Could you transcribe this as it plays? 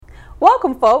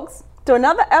Welcome, folks, to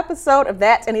another episode of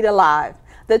That's Anita Live,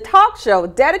 the talk show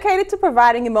dedicated to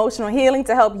providing emotional healing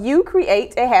to help you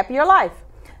create a happier life.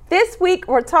 This week,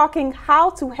 we're talking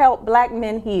how to help Black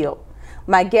men heal.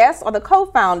 My guests are the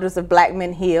co-founders of Black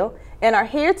Men Heal and are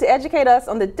here to educate us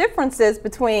on the differences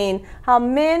between how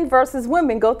men versus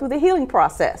women go through the healing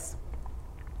process.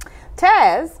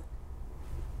 Taz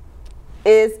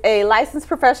is a licensed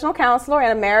professional counselor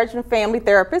and a marriage and family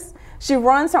therapist. She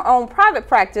runs her own private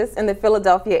practice in the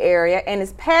Philadelphia area and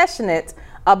is passionate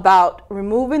about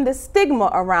removing the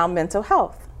stigma around mental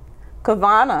health.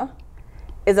 Kavana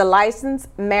is a licensed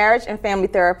marriage and family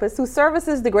therapist who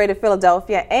services the greater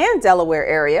Philadelphia and Delaware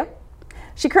area.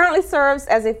 She currently serves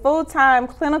as a full-time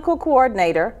clinical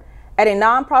coordinator at a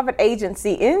nonprofit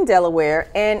agency in Delaware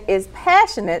and is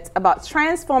passionate about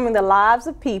transforming the lives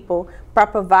of people by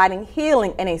providing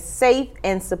healing in a safe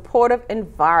and supportive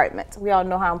environment. We all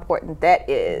know how important that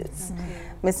is.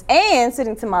 Miss Ann,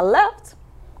 sitting to my left,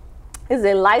 is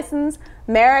a licensed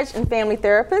marriage and family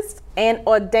therapist and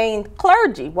ordained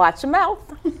clergy. Watch your mouth.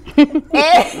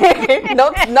 And,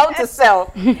 note to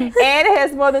self. And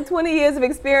has more than 20 years of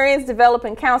experience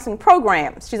developing counseling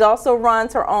programs. She's also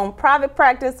runs her own private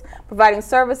practice, providing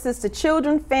services to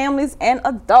children, families, and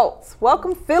adults.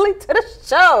 Welcome, Philly, to the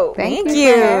show. Thank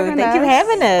you. Thank you for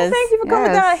having us. Thank you for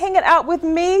coming down and hanging out with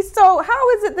me. So how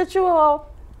is it that you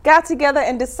all got together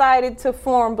and decided to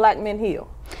form Black Men Heal?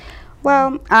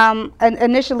 Well,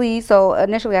 initially I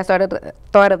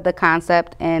thought of the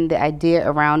concept and the idea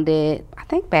around it, I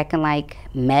think back in like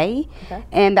May. Okay.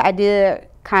 And the idea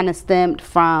kind of stemmed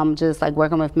from just like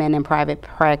working with men in private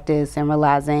practice and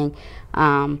realizing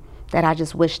that I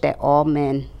just wish that all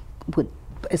men would,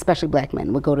 especially Black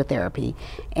men, would go to therapy.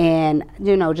 And,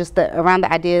 you know, just around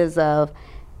the ideas of,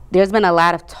 there's been a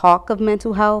lot of talk of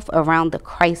mental health around the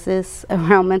crisis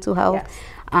around mental health. Yes.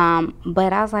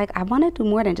 But I was like, I want to do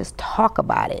more than just talk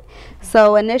about it.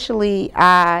 So initially,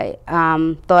 I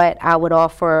thought I would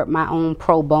offer my own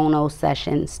pro bono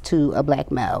sessions to a Black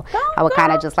male. I would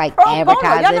kind of just like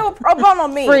advertise it. Y'all know what pro bono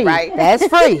means, free. Right? That's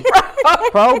free.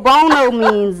 Pro bono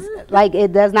means like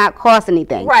it does not cost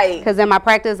anything. Right. Because in my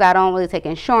practice, I don't really take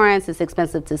insurance. It's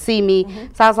expensive to see me.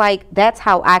 Mm-hmm. So I was like, that's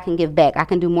how I can give back. I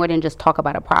can do more than just talk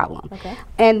about a problem. Okay.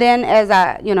 And then as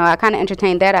I kind of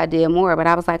entertained that idea more, but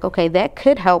I was like, okay, that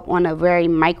could help on a very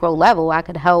micro level. I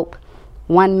could help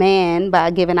one man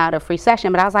by giving out a free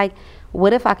session. But I was like,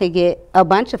 what if I could get a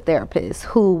bunch of therapists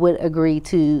who would agree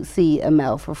to see a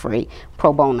male for free,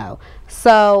 pro bono?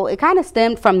 So it kind of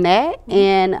stemmed from that.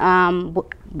 And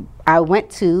I went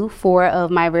to 4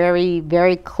 of my very,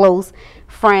 very close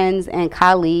friends and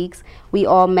colleagues. We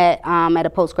all met at a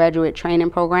postgraduate training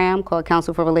program called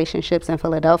Council for Relationships in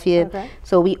Philadelphia. Okay.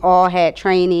 So we all had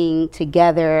training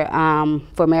together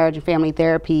for marriage and family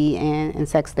therapy and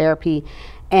sex therapy.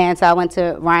 And so I went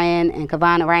to Ryan and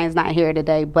Kavana. Ryan's not here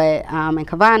today, but and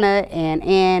Kavana and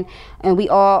Ann. And we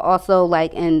all also,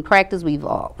 like in practice, we've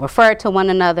all referred to one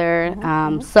another.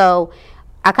 So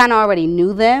I kind of already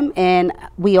knew them, and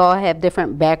we all have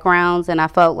different backgrounds. And I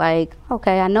felt like,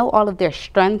 okay, I know all of their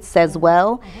strengths as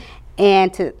well.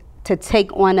 And to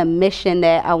take on a mission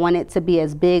that I wanted to be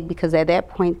as big, because at that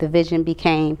point the vision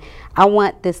became, I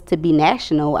want this to be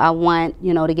national. I want,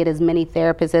 to get as many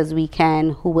therapists as we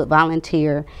can who would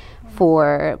volunteer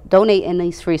for donating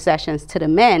these free sessions to the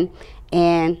men,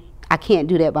 and I can't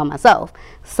do that by myself.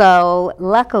 So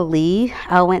luckily,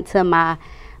 I went to my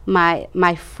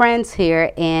friends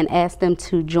here and asked them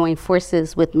to join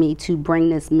forces with me to bring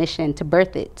this mission, to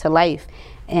birth it to life,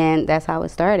 and that's how it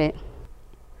started.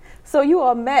 So you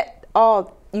all met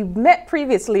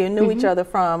previously and knew each other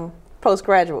from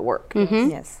postgraduate work.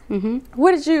 Yes.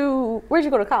 Where'd you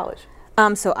go to college?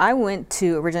 So I went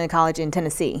to originally college in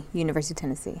Tennessee, University of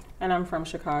Tennessee. And I'm from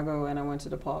Chicago, and I went to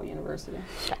DePaul University.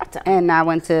 And I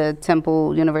went to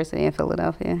Temple University in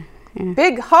Philadelphia. Yeah.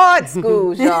 Big hard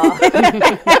schools, y'all.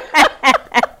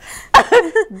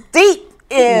 Deep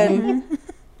in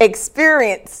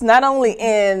experience, not only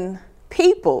in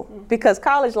people, because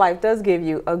college life does give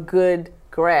you a good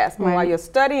grasp. Right. While you're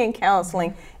studying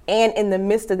counseling and in the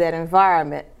midst of that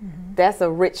environment, that's a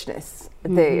richness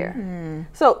there.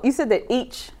 So you said that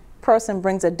each person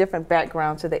brings a different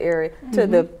background to the area, to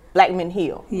the Black Men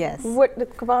Heal. Yes.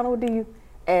 Kavana, what do you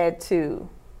add to?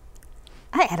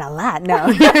 I add a lot, no.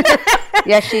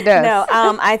 Yes, she does. No,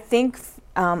 I think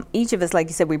each of us, like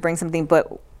you said, we bring something,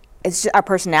 but it's just our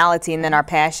personality and then our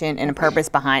passion and a purpose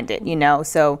behind it, you know?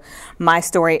 So my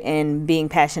story in being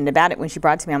passionate about it, when she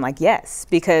brought it to me, I'm like, yes,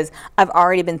 because I've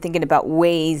already been thinking about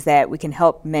ways that we can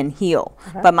help men heal.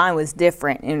 But mine was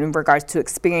different in regards to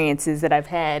experiences that I've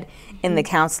had in the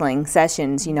counseling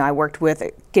sessions. You know, I worked with,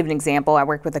 give an example, I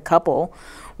worked with a couple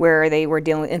where they were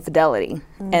dealing with infidelity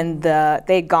and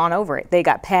they'd gone over it. They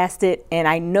got past it, and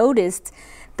I noticed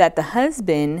that the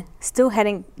husband still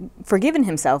hadn't forgiven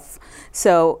himself.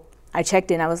 So I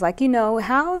checked in. I was like, you know,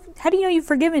 how do you know you've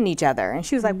forgiven each other? And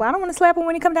she was like, well, I don't want to slap him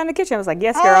when he come down the kitchen. I was like,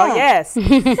 yes, girl, yes.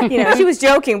 You know, she was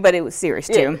joking, but it was serious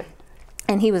too. Yeah.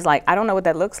 And he was like, I don't know what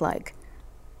that looks like.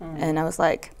 And I was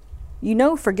like, you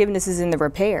know, forgiveness is in the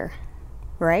repair,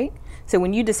 right? So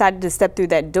when you decided to step through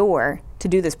that door to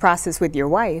do this process with your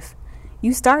wife,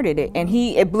 you started it, and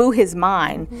it blew his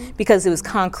mind because it was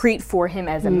concrete for him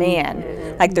as a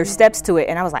man. Like, there's steps to it,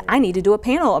 and I was like, I need to do a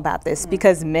panel about this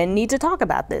because men need to talk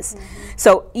about this.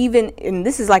 So even, and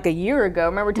this is like a year ago,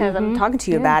 remember times I'm talking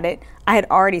to you about it, I had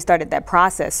already started that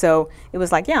process. So it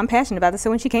was like, yeah, I'm passionate about this.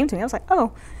 So when she came to me, I was like,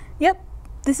 oh, yep,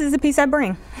 this is the piece I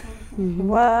bring.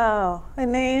 Wow.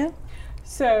 And then?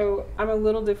 So I'm a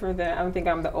little different I think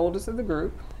I'm the oldest of the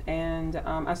group, and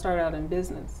I started out in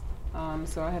business.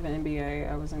 So I have an MBA.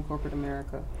 I was in corporate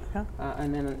America,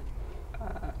 and then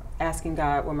asking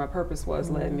God what my purpose was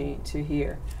led me to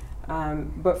here.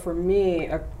 But for me,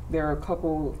 there are a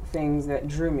couple things that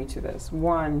drew me to this.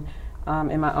 One,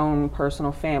 in my own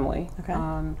personal family,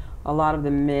 a lot of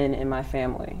the men in my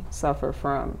family suffer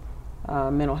from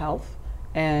mental health,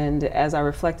 and as I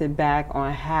reflected back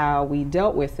on how we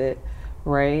dealt with it,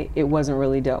 right, it wasn't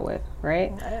really dealt with,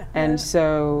 right? And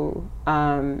so,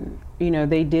 you know,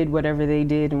 they did whatever they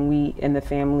did, and we in the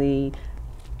family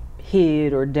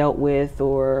hid or dealt with,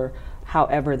 or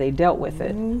however they dealt with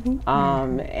it.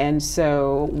 And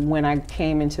so when I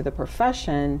came into the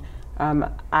profession,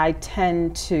 I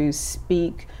tend to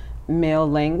speak male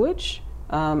language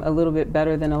a little bit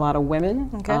better than a lot of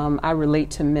women. I relate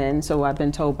to men, so I've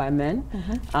been told by men.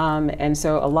 And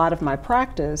so a lot of my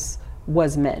practice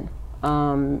was men.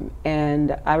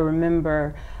 And I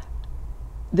remember,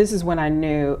 this is when I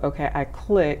knew, okay, I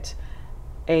clicked.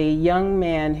 A young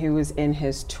man who was in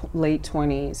his late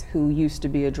 20s, who used to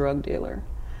be a drug dealer,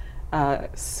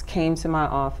 came to my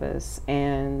office,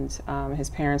 and his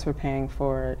parents were paying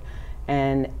for it.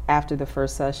 And after the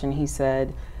first session, he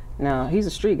said, no, he's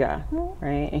a street guy,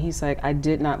 right? And he's like, I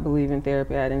did not believe in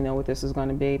therapy. I didn't know what this was going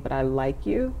to be, but I like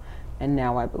you, and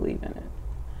now I believe in it.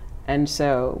 And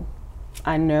so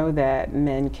I know that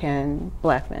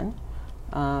black men,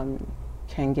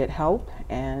 can get help,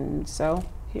 and so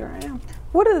here I am.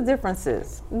 What are the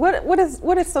differences? What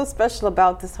is so special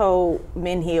about this whole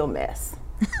men heal mess?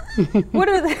 what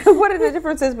are the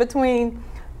differences between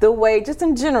the way, just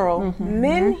in general,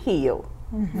 men heal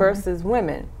versus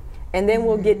women? And then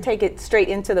we'll take it straight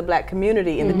into the black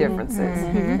community and the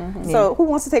differences. So who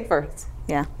wants to take first?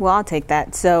 Yeah, well, I'll take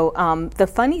that. So the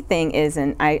funny thing is,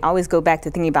 and I always go back to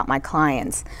thinking about my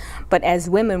clients, but as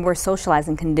women, we're socialized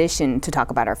and conditioned to talk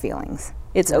about our feelings.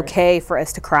 It's okay for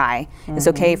us to cry. It's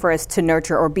okay for us to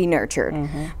nurture or be nurtured.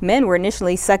 Men were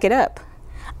initially suck it up.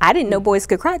 I didn't know boys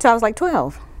could cry until I was like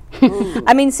 12.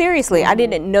 I mean, seriously, I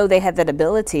didn't know they had that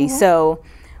ability. So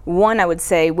one, I would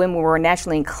say women were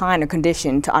naturally inclined or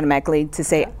conditioned to automatically to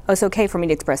say, oh, it's okay for me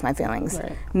to express my feelings.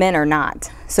 Men are not.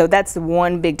 So that's the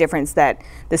one big difference, that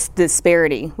this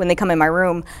disparity. When they come in my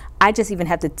room, I just even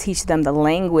have to teach them the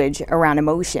language around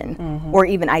emotion or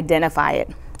even identify it.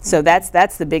 So that's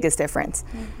the biggest difference.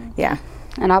 Yeah.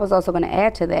 And I was also going to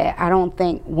add to that, I don't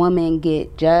think women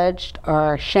get judged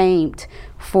or shamed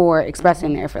for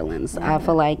expressing their feelings. I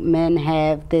feel like men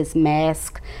have this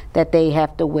mask that they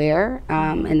have to wear,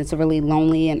 and it's a really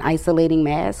lonely and isolating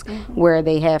mask where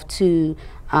they have to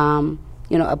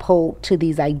uphold to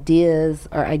these ideas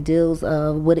or ideals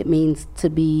of what it means to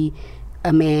be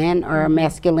a man or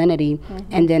masculinity,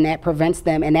 and then that prevents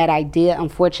them. And that idea,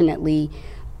 unfortunately,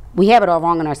 we have it all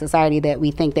wrong in our society, that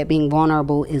we think that being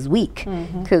vulnerable is weak,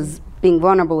 because being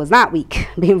vulnerable is not weak.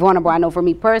 Being vulnerable, I know for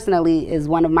me personally, is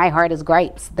one of my hardest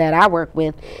gripes that I work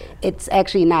with. It's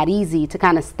actually not easy to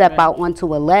kind of step out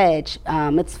onto a ledge.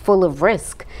 It's full of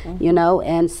risk, you know,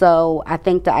 and so I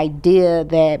think the idea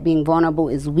that being vulnerable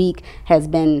is weak has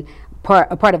been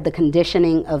a part of the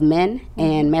conditioning of men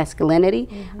and masculinity,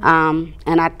 and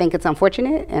I think it's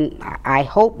unfortunate, and I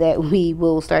hope that we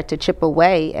will start to chip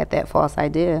away at that false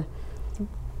idea.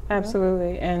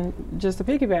 Absolutely. And just to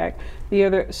piggyback,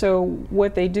 so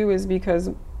what they do is, because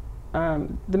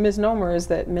the misnomer is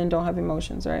that men don't have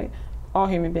emotions, right? all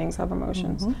human beings have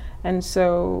emotions. And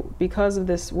so because of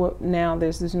this, now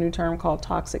there's this new term called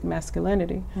toxic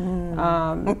masculinity.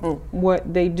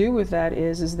 What they do with that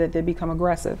is that they become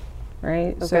aggressive,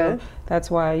 right? Okay. So that's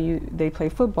why they play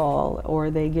football, or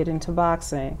they get into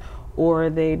boxing, or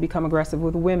they become aggressive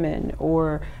with women,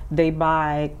 or they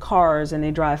buy cars and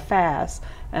they drive fast.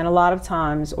 And a lot of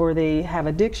times, or they have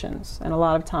addictions, and a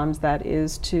lot of times that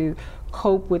is to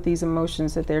cope with these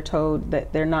emotions that they're told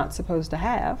that they're not supposed to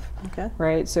have. Okay.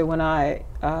 Right? So when I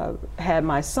had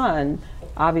my son,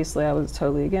 obviously I was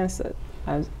totally against it.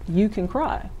 You can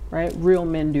cry, right? Real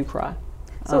men do cry.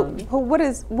 So what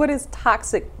is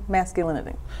toxic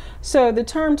masculinity? So the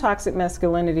term toxic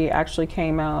masculinity actually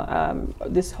came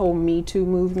out, this whole Me Too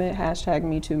movement, hashtag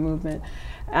Me Too movement,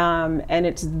 and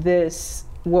it's this,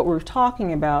 what we're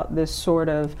talking about, this sort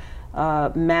of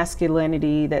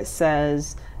masculinity that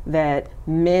says that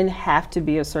men have to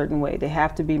be a certain way. They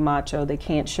have to be macho, they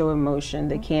can't show emotion,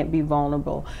 they can't be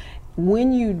vulnerable.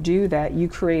 When you do that, you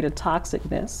create a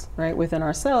toxicness, right, within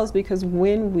ourselves, because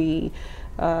when we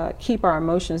keep our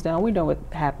emotions down, we know what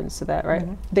happens to that, right?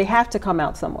 They have to come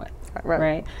out some way,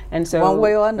 right? And so one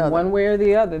way or another. One way or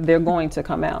the other, they're going to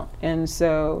come out. And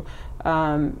so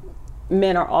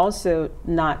men are also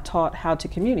not taught how to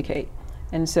communicate.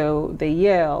 And so they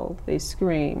yell, they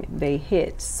scream, they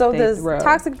hit, So they does throw.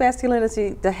 toxic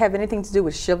masculinity have anything to do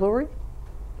with chivalry?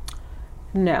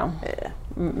 No.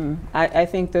 Yeah. I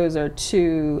think those are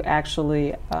two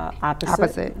actually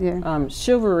opposite. Yeah.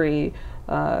 Chivalry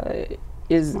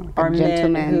is Like are men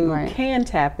gentleman, who right. can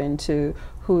tap into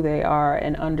who they are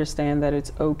and understand that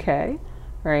it's okay,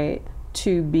 right,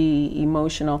 to be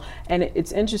emotional. And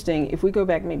it's interesting, if we go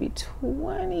back maybe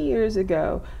 20 years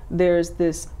ago, there's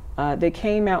this, they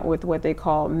came out with what they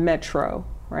call Metro,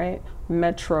 right?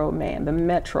 Metro man, the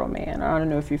Metro man. I don't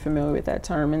know if you're familiar with that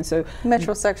term. And so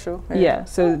Metrosexual. yeah,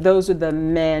 so those are the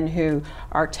men who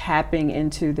are tapping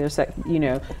into their,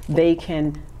 they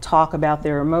can talk about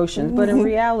their emotions, but in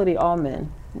reality, all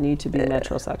men need to be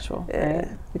metrosexual,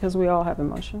 right? Because we all have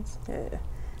emotions. Yeah. It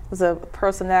was a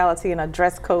personality and a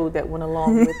dress code that went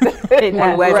along with it. It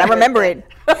was. I remember it.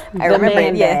 I remember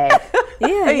it. Yeah.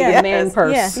 Yeah, man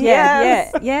purse.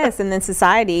 Yes. And then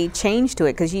society changed to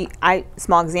it because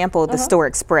small example, the store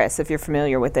Express, if you're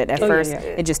familiar with it. At first,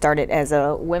 it just started as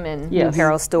a women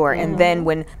apparel store, and then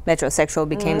when metrosexual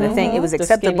became the thing, it was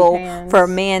acceptable for a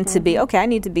man to be okay. I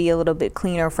need to be a little bit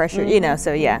cleaner, fresher,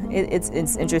 So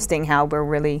it's interesting how we're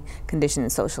really conditioned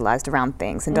and socialized around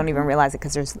things, and don't even realize it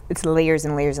because it's layers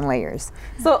and layers and layers.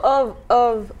 So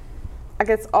of I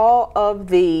guess all of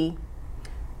the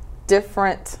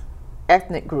different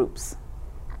ethnic groups,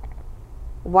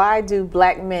 why do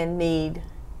Black men need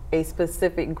a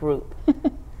specific group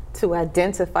to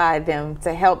identify them,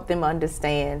 to help them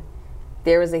understand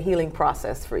there is a healing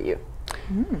process for you?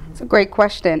 It's a great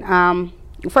question.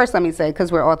 First, let me say,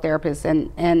 because we're all therapists,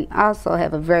 and I also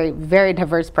have a very, very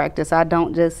diverse practice. I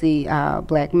don't just see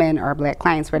Black men or Black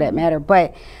clients for that matter.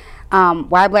 But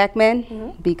why Black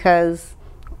men? Because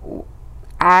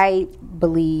I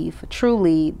believe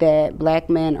truly that Black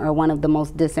men are one of the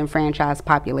most disenfranchised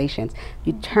populations.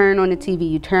 You turn on the TV,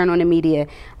 you turn on the media,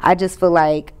 I just feel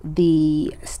like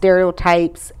the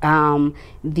stereotypes,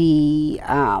 the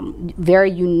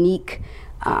very unique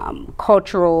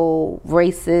cultural,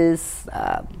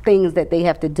 racist things that they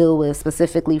have to deal with,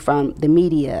 specifically from the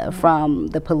media, from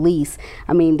the police.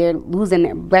 I mean,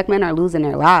 Black men are losing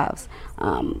their lives.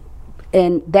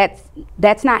 And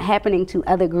that's not happening to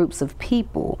other groups of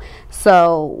people.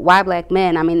 So why Black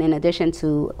men? I mean, in addition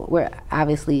to, we're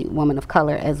obviously women of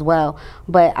color as well,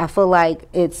 but I feel like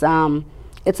it's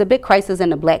a big crisis in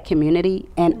the Black community,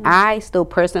 and I still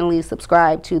personally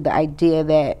subscribe to the idea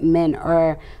that men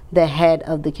are the head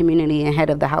of the community and head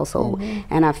of the household.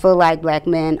 And I feel like Black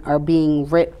men are being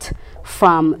ripped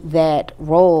from that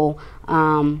role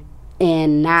and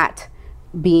not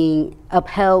being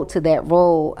upheld to that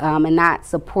role and not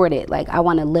supported. Like, I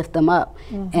want to lift them up,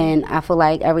 and I feel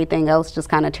like everything else just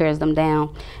kind of tears them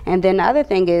down. And then the other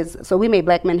thing is, so we made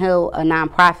Black Men Heal a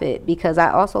nonprofit because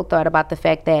I also thought about the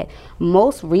fact that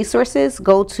most resources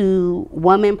go to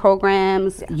women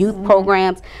programs, youth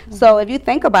programs. So if you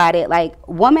think about it, like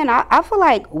women, I feel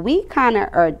like we kind of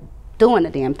are doing the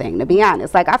damn thing, to be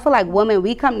honest. Like, I feel like women,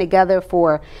 we come together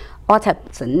for all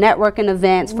types of networking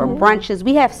events, for brunches.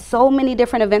 We have so many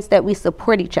different events that we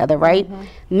support each other, right?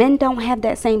 Men don't have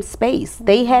that same space.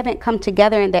 They haven't come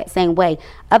together in that same way.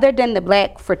 Other than the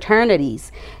black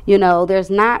fraternities, you know, there's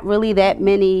not really that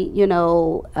many, you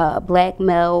know, black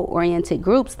male-oriented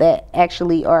groups that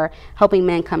actually are helping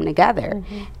men come together.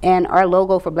 And our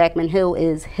logo for Black Men Heal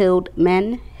is Healed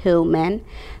Men, Heal Men.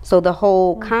 So the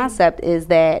whole concept is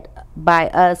that by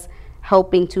us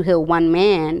helping to heal one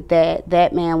man,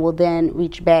 that man will then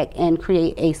reach back and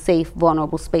create a safe,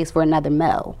 vulnerable space for another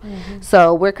male.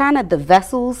 So we're kind of the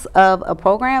vessels of a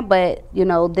program, but you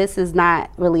know, this is not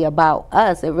really about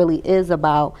us. It really is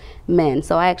about men.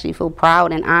 So I actually feel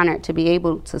proud and honored to be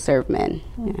able to serve men.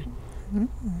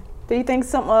 Do you think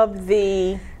some of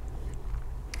the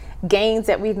gains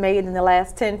that we've made in the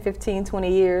last 10, 15,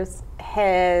 20 years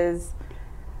has,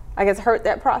 I guess, hurt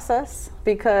that process?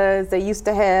 Because they used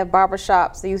to have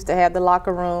barbershops, they used to have the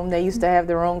locker room, they used to have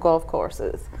their own golf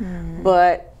courses.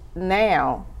 But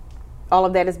now, all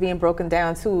of that is being broken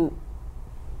down to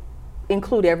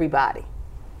include everybody.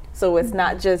 So it's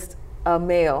not just a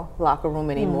male locker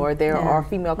room anymore. There are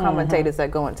female commentators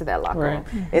that go into that locker room.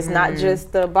 It's not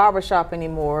just the barbershop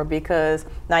anymore, because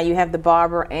now you have the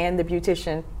barber and the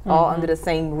beautician all under the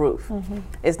same roof.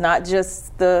 It's not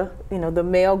just the, you know, the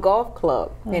male golf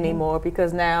club anymore,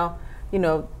 because now, you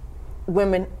know,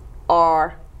 women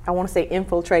are, I want to say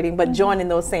infiltrating, but joining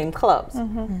those same clubs.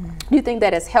 Do you think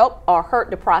that has helped or hurt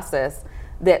the process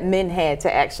that men had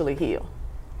to actually heal?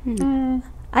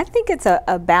 I think it's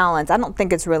a balance. I don't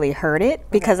think it's really hurt it,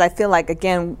 because I feel like,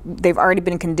 again, they've already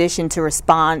been conditioned to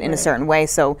respond in a certain way.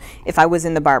 So if I was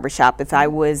in the barbershop, if I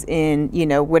was in, you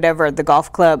know, whatever, the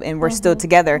golf club, and we're still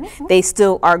together, they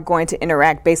still are going to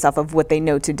interact based off of what they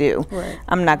know to do.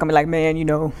 I'm not going to be like, man, you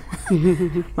know,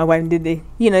 my wife did the,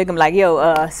 you know, they're going to be like,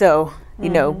 yo, so, you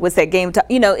know, what's that game?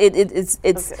 You know,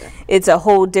 it's a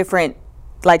whole different,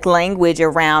 like, language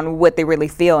around what they really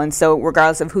feel. And so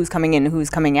regardless of who's coming in and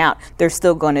who's coming out, they're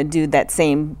still going to do that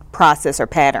same process or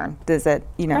pattern. Does that,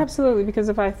 you know? Absolutely, because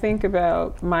if I think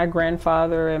about my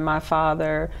grandfather and my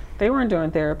father, they weren't doing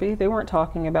therapy. They weren't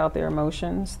talking about their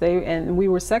emotions. And we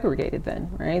were segregated then,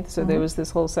 right? So there was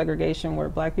this whole segregation where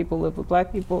black people live with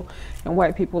black people and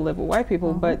white people live with white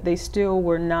people, but they still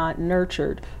were not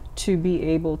nurtured to be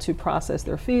able to process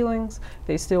their feelings.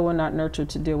 They still were not nurtured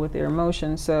to deal with their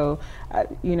emotions. So,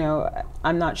 you know,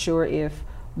 I'm not sure if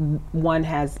one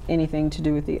has anything to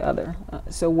do with the other.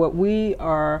 So what we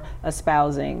are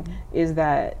espousing is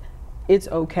that it's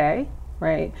okay,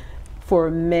 right, for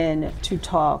men to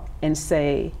talk and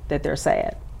say that they're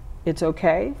sad. It's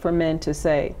okay for men to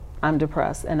say, I'm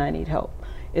depressed and I need help.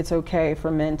 It's okay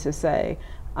for men to say,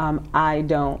 I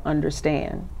don't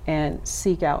understand, and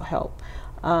seek out help.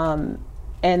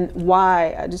 And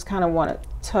why I just kind of want to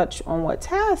touch on what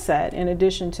Taz said, in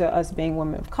addition to us being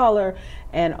women of color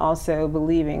and also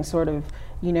believing sort of,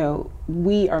 you know,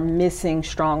 we are missing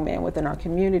strong men within our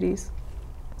communities.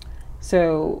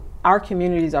 So our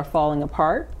communities are falling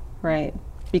apart, right,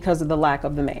 because of the lack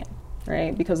of the man,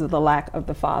 right, because of the lack of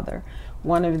the father.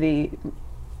 One of the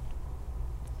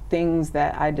things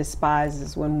that I despise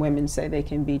is when women say they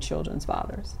can be children's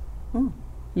fathers.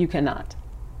 You cannot.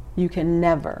 You can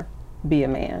never be a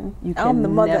man. You can I'm the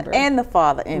mother never. and the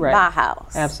father in my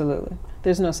house. Absolutely.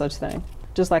 There's no such thing.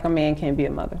 Just like a man can't be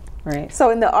a mother, right?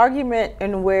 So in the argument,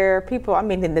 and where people, I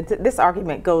mean, this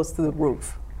argument goes through the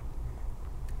roof,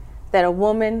 that a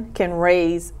woman can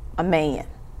raise a man.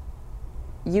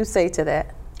 You say to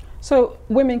that? So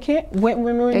women can't,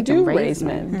 women do raise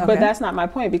men, Okay. but that's not my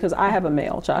point, because I have a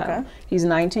male child. Okay. He's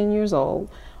 19 years old.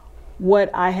 What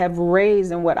I have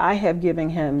raised and what I have given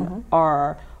him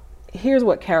are, here's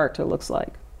what character looks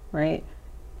like, right?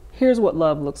 Here's what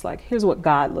love looks like. Here's what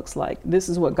God looks like. This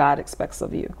is what God expects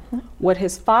of you. What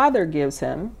his father gives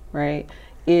him, right,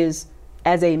 is,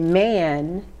 as a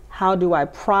man, how do I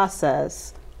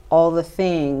process all the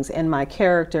things and my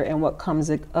character and what comes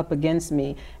up against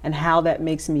me and how that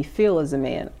makes me feel as a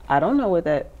man. I don't know what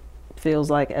that feels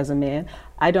like as a man.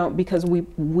 I don't, because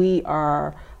we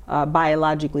are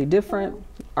biologically different.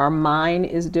 Our mind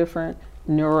is different.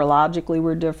 Neurologically,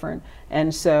 we're different.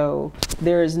 And so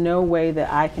there is no way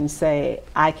that I can say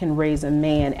I can raise a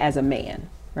man as a man,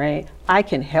 right? I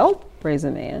can help raise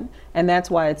a man. And that's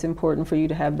why it's important for you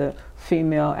to have the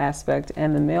female aspect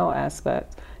and the male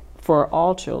aspect for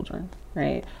all children,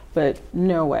 right? But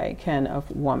no way can a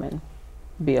woman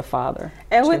be a father.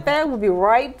 And with that, we'll be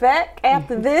right back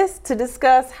after this to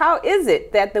discuss how is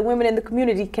it that the women in the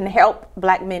community can help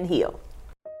black men heal.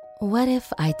 What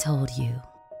if I told you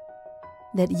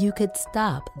that you could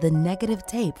stop the negative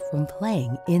tape from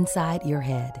playing inside your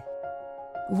head?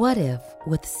 What if,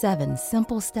 with 7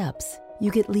 simple steps,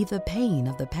 you could leave the pain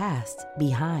of the past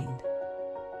behind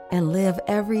and live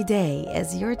every day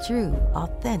as your true,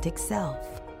 authentic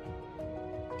self?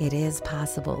 It is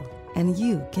possible, and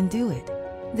you can do it.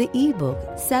 The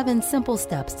ebook, 7 Simple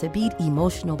Steps to Beat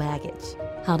Emotional Baggage,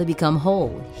 How to Become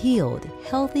Whole, Healed,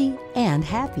 Healthy, and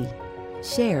Happy,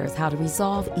 shares how to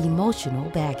resolve emotional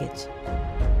baggage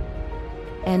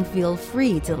and feel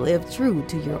free to live true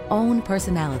to your own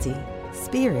personality,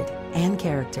 spirit, and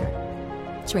character.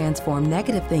 Transform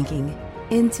negative thinking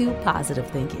into positive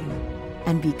thinking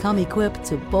and become equipped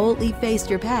to boldly face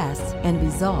your past and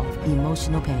resolve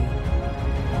emotional pain.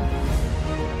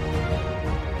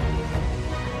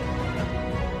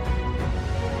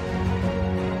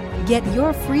 Get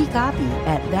your free copy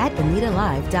at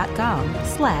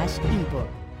thatanitalive.com/ebook.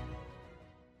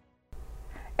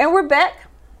 And we're back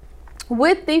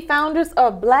with the founders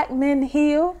of Black Men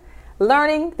Heal,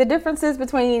 learning the differences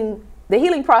between the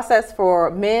healing process for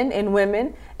men and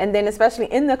women, and then especially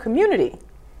in the community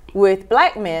with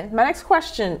Black men. My next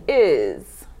question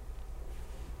is,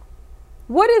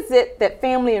 what is it that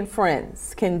family and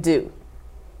friends can do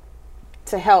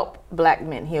to help Black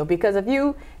men heal? Because if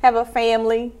you have a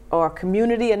family or a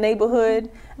community, a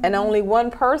neighborhood, and only one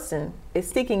person is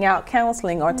seeking out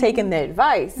counseling or taking the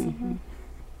advice,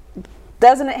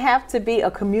 doesn't it have to be a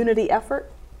community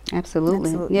effort?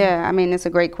 Absolutely. Yeah, I mean, it's a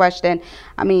great question.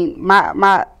 I mean,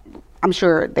 I'm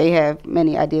sure they have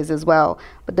many ideas as well,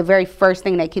 but the very first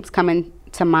thing that keeps coming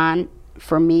to mind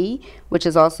for me, which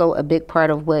is also a big part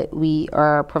of what we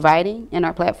are providing in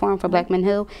our platform for Black Men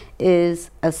Heal, is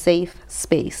a safe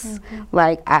space.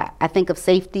 Like, I think of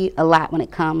safety a lot when it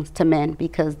comes to men,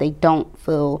 because they don't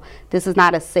feel, this is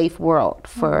not a safe world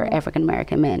for African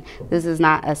American men. This is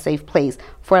not a safe place.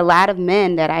 For a lot of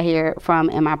men that I hear from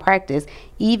in my practice,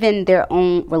 even their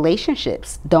own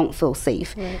relationships don't feel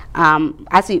safe.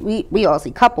 I see, we all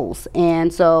see couples,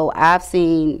 and so I've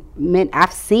seen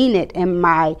it in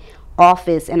my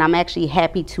office, and I'm actually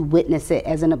happy to witness it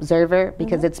as an observer,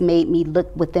 because it's made me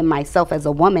look within myself as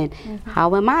a woman.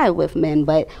 How am I with men?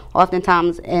 But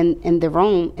oftentimes in the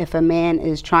room, if a man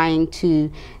is trying to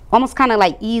almost kind of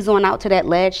like ease on out to that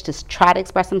ledge to try to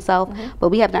express himself. But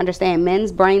we have to understand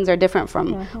men's brains are different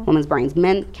from women's brains.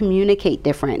 Men communicate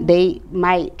different. They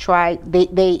might try,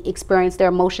 they experience their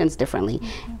emotions differently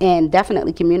and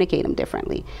definitely communicate them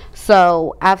differently.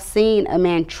 So I've seen a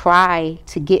man try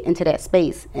to get into that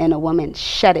space and a woman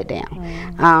shut it down.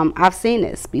 I've seen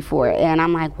this before, and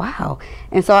I'm like, wow.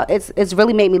 And so it's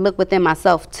really made me look within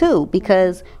myself too,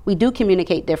 because we do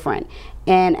communicate different.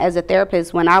 And as a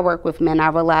therapist, when I work with men, I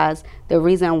realize the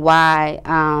reason why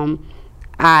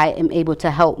I am able to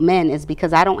help men is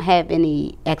because I don't have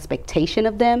any expectation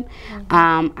of them.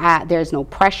 There's no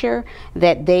pressure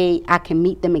that I can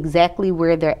meet them exactly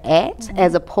where they're at,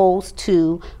 as opposed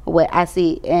to what I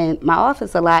see in my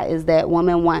office a lot is that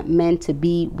women want men to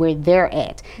be where they're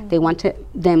at. They want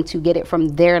them to get it from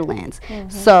their lens.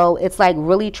 So it's like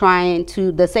really trying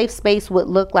to, the safe space would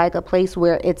look like a place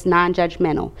where it's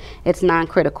non-judgmental, it's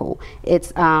non-critical,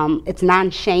 it's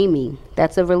non-shaming.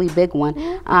 That's a really big one.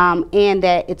 And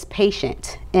that it's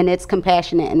patient and it's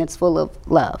compassionate and it's full of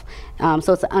love.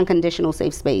 So it's an unconditional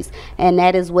safe space. And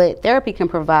that is what therapy can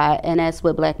provide, and that's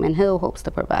what Black Men Heal hopes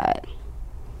to provide.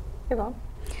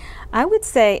 I would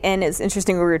say, and it's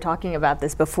interesting, we were talking about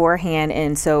this beforehand,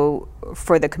 and so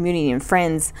for the community and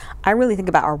friends, I really think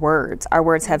about our words. Our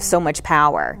words have so much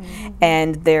power.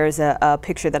 And there's a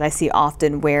picture that I see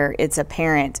often where it's a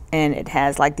parent and it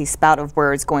has like these spout of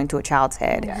words going to a child's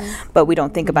head. But we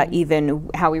don't think about even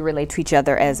how we relate to each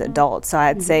other as adults. So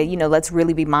I'd say, you know, let's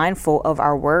really be mindful of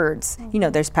our words. You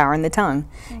know, there's power in the tongue.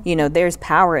 You know, there's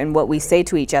power in what we say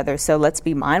to each other. So let's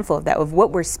be mindful of that, of what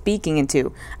we're speaking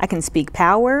into. I can speak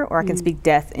power or I can speak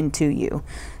death into you.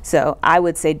 So I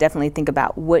would say definitely think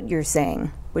about what you're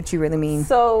saying, what you really mean.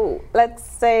 So let's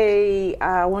say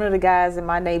one of the guys in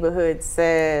my neighborhood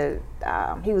said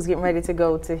he was getting ready to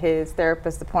go to his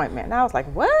therapist appointment. And I was like,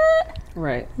 what?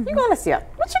 Right. You going to see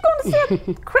what you going to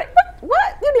see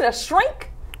what? You need a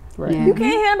shrink? Right. You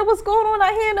can't handle what's going on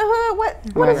out here in the hood?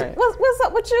 What's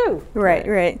up with you?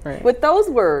 Right. With those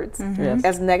words,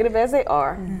 as negative as they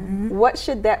are, what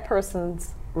should that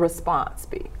person's response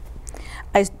be?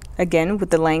 Again, with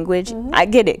the language, I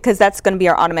get it, because that's going to be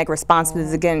our automatic response,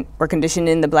 because again, we're conditioned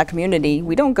in the Black community.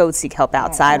 We don't go seek help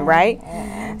outside, right?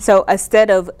 So instead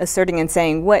of asserting and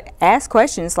saying, ask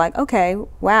questions like, okay,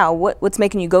 wow, what's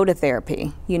making you go to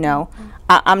therapy? You know,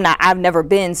 I've never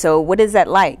been, so what is that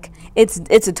like? It's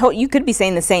you could be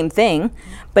saying the same thing,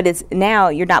 but it's now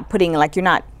you're not putting, like, you're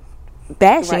not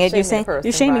bashing Right, it. You're shaming the saying person,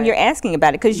 you're shaming. right. You're asking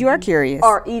about it because you are curious.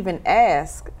 Or even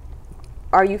ask,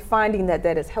 are you finding that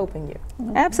is helping you?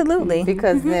 Absolutely.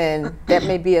 Because then that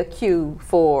may be a cue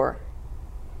for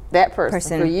that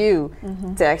person. For you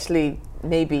to actually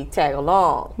maybe tag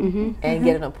along and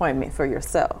get an appointment for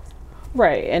yourself.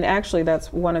 Right, and actually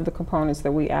that's one of the components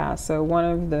that we ask. So one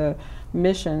of the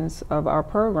missions of our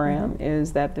program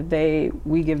is that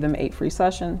we give them 8 free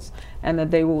sessions, and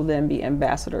that they will then be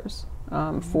ambassadors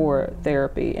for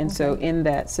therapy. And so in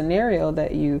that scenario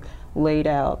that you laid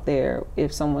out there,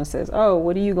 if someone says, oh,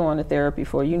 what are you going to therapy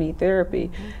for? You need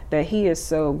therapy, that he is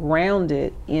so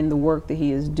grounded in the work that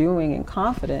he is doing and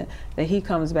confident that he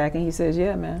comes back and he says,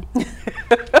 yeah, man,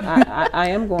 I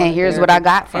am going And to here's therapy. what I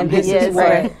got from And this him. is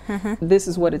what this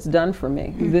is what it's done for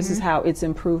me. This is how it's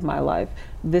improved my life.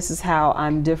 This is how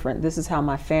I'm different. This is how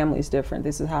my family's different.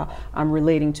 This is how I'm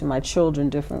relating to my children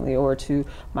differently, or to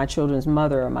my children's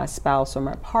mother or my spouse or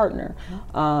my partner.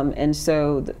 And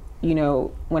so you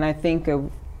know, when I think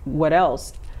of what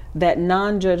else, that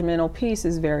non-judgmental piece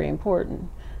is very important.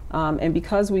 And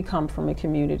because we come from a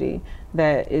community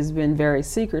that has been very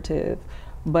secretive,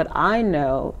 but I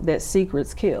know that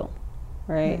secrets kill,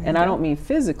 right? And I don't mean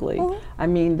physically. I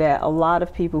mean that a lot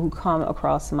of people who come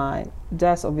across my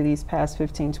desk over these past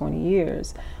 15, 20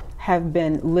 years have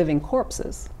been living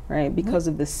corpses, right? Because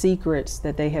of the secrets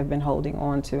that they have been holding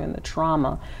on to and the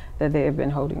trauma that they have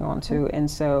been holding on to. And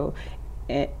so,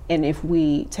 and if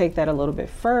we take that a little bit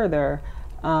further,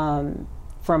 from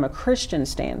a Christian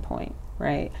standpoint,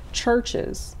 right,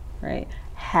 churches, right,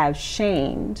 have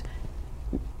shamed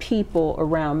people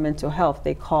around mental health.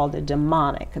 They called it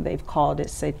demonic. They've called it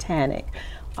satanic.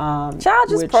 Child,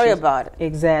 just pray about it.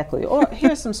 Exactly. Or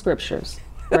here's some scriptures,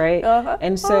 right?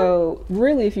 And so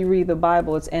really, if you read the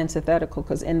Bible, it's antithetical,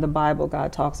 because in the Bible,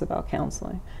 God talks about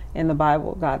counseling. In the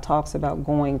Bible, God talks about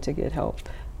going to get help.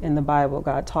 In the Bible,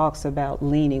 God talks about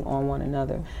leaning on one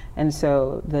another. And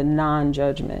so the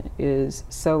non-judgment is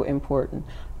so important.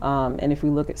 And if we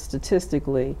look at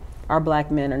statistically, our black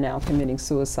men are now committing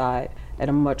suicide at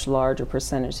a much larger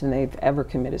percentage than they've ever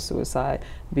committed suicide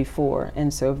before.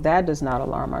 And so if that does not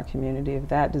alarm our community, if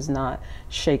that does not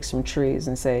shake some trees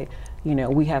and say, you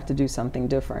know, we have to do something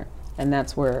different, and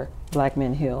that's where Black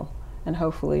Men Heal, and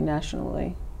hopefully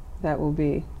nationally, that will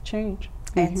be change.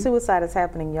 And suicide is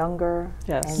happening younger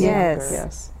Yes. and Yes. younger.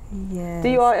 Yes. Yes. Do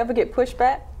you all ever get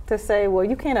pushback to say, well,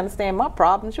 you can't understand my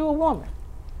problems, you're a woman?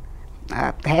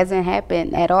 Hasn't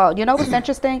happened at all. You know what's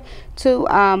interesting too?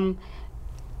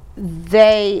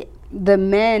 The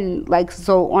men, like,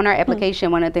 so on our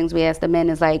application, one of the things we ask the men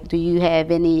is like, do you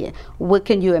have any, what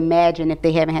can you imagine if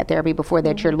they haven't had therapy before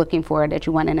that you're looking for, that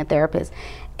you want in a therapist?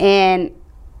 And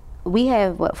we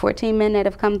have, 14 men that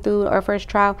have come through our first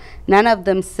trial. None of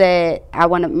them said, I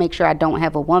want to make sure I don't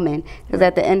have a woman. Because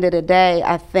at the end of the day,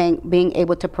 I think being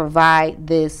able to provide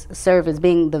this service,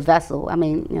 being the vessel, I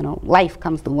mean, you know, life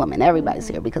comes to woman. Everybody's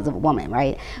here because of a woman,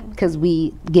 right? Because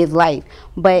we give life.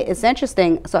 But it's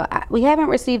interesting. So we haven't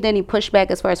received any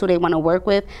pushback as far as who they want to work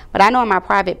with. But I know in my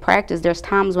private practice, there's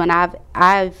times when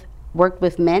I've worked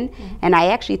with men, and I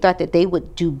actually thought that they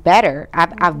would do better.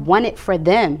 I've wanted for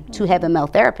them to have a male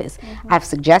therapist. I've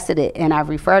suggested it and I've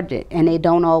referred it, and they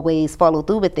don't always follow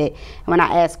through with it. And when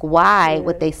I ask why,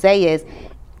 what they say is,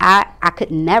 I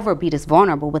could never be this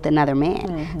vulnerable with another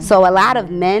man. So a lot of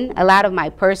men, a lot of my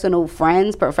personal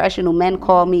friends, professional men,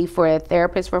 call me for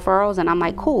therapist referrals, and I'm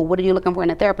like, cool, what are you looking for in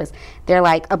a therapist? They're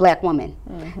like, a black woman.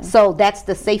 So that's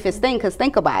the safest thing, because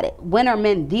think about it. When are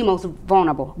men the most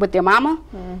vulnerable? With their mama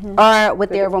or with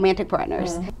their romantic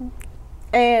partners?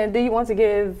 And do you want to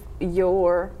give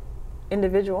your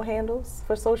individual handles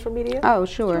for social media? Oh,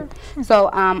 sure. So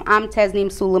I'm Tasneem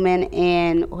Suleiman,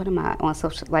 and what am I on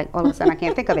social, like all of a sudden I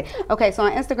can't think of it. Okay, so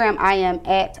on Instagram I am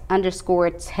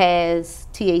 @_Taz,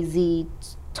 T-A-Z,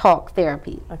 talk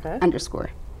therapy, _.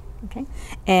 Okay.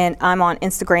 And I'm on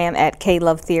Instagram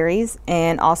 @KLoveTheories,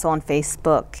 and also on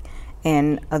Facebook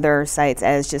and other sites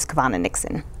as just Kavana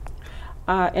Nixon.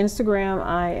 Instagram,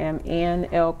 I am Ann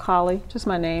L. Colley, just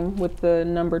my name with the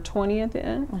number 20 at the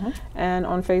end. And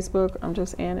on Facebook, I'm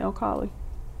just Ann L. Colley.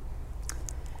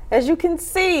 As you can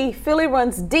see, Philly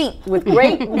runs deep with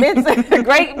great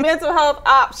mental health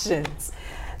options.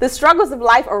 The struggles of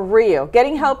life are real.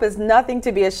 Getting help is nothing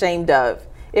to be ashamed of.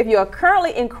 If you are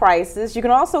currently in crisis, you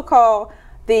can also call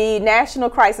the National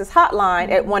Crisis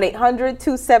Hotline at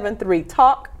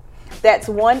 1-800-273-TALK. That's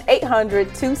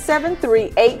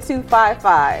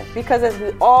 1-800-273-8255. Because as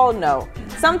we all know,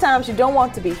 sometimes you don't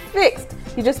want to be fixed,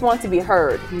 you just want to be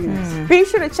heard. Be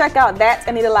sure to check out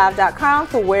that'sanitalive.com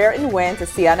for where and when to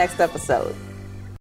see our next episode.